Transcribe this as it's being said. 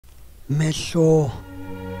mehlo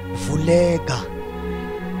vuleka,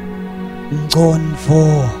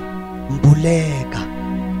 ngcondvo mbuleka,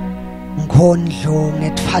 ngondlo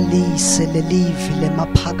ngetfalise lelivi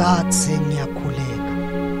lemaphakatse ngiyakhuleka.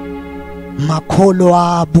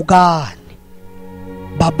 Makholwa Bukani,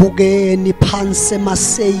 babukeni phansi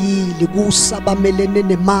emaseyili kusabamelene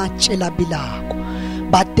nematshe labilako,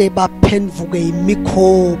 bate baphendvuke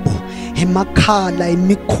imikhobo emakhala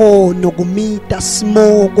imikhono kumita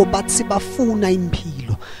simoko batsi bafuna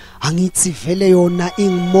impilo. Angithi vele yona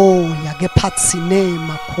ingimoya kepha tsine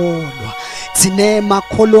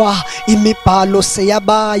makholwa imibhalo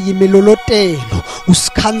seyabayi imilolotelo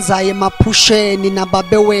usikhanza emaphusheni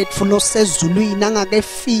nababewetfu losezulwini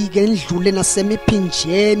angakefike endlule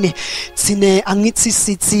nasemiphinjeni. Tsine angithi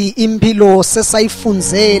sithi impilo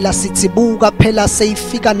sesayifundzela, sithi buka phela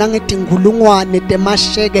seyifika nangetingulungwane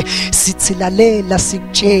temasheke, sithi lalela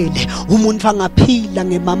sikutshele umuntu angaphila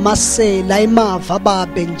ngemamasela emava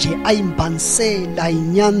babe nje ayimbanisela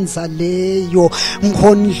inyanza leyo.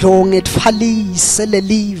 Ngondlo ngetfalise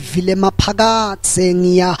lelivi lemaphakatse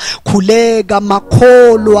ngiyakhuleka.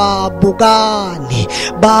 Makholwa Bukani,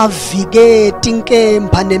 baviketa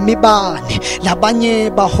inkemba nemibane, labanye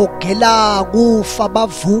bahogela kufa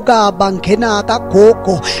bavuka bangena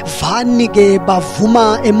kagogo, vani ke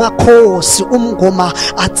bavuma emakhosi umngoma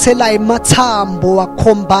athela emathambo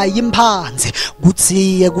akhomba imphanze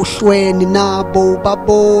kutsi ekuhlweni nabo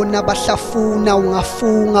babona bahlafuna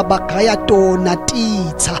ungafunga bagaya tona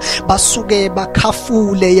titha basuke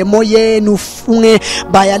bakhafule emoyeni ufunge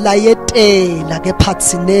bayalayetela. Kepha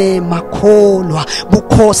tsine makholwa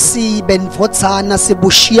bukhosi benvodzana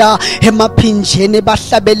sibushiya emaphinjeni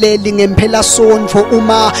bahlabeleli ngempela sondvo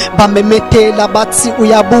uma bamemetela batsi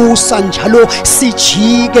uyabusa njalo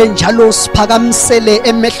sijike njalo siphakamisele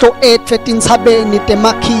emehlo ethu etintsabeni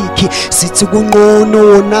temakhikhi sithi kunqono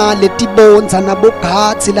wona letibonza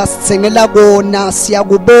nabogatsi lasitsengela kona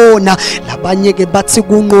siyakubona. Labanye ke bathi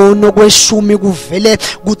kunqono kweshumi kuvele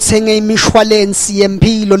kuthenge imishwalensi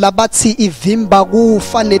yempilo, labathi ivimba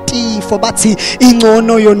kufa netifo bathi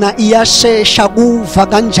ingcono yona iyashesha kuva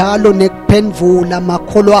kanjalo nekuphendvula.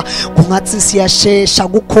 Makholwa kungathi siyashesha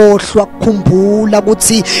kukhohlwa kukhumbula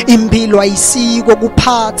ukuthi impilo ayisiko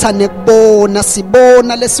kuphatha nekubona,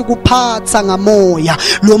 sibona lesikuphatha ngamoya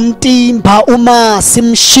lomtimba uma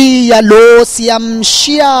simshiya lo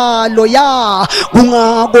siyamshiya loya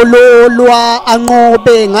kungakololwa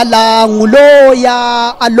anqobe ngalangu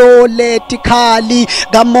loya alole tikhali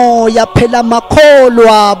kamoya phela.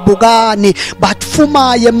 Makholwa Bukani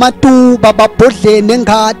batfuma yematuba babhodlene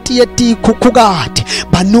ngati yetikhukhukati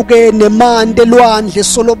banuke nemande lwandle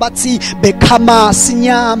solo bathi bekhama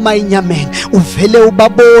sinyama inyameni uvele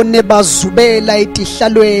ubabone bazubela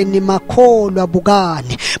etihlalweni. Makholwa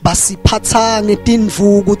Bukani basiphatha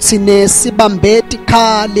ngetindvuku tsine sibambe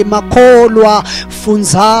tikhali. Makholwa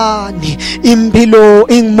funzani impilo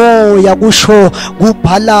ingimoya kusho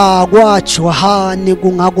kubhala kwaJohani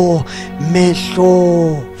kungako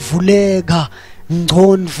mehlo vuleka,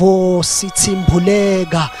 ngcondvo sithi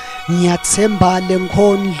mbuleka, ngiyatsemba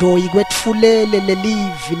lenkondlo ikwetfulele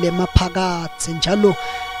lelivi lemaphakatse njalo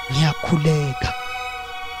ngiyakhuleka.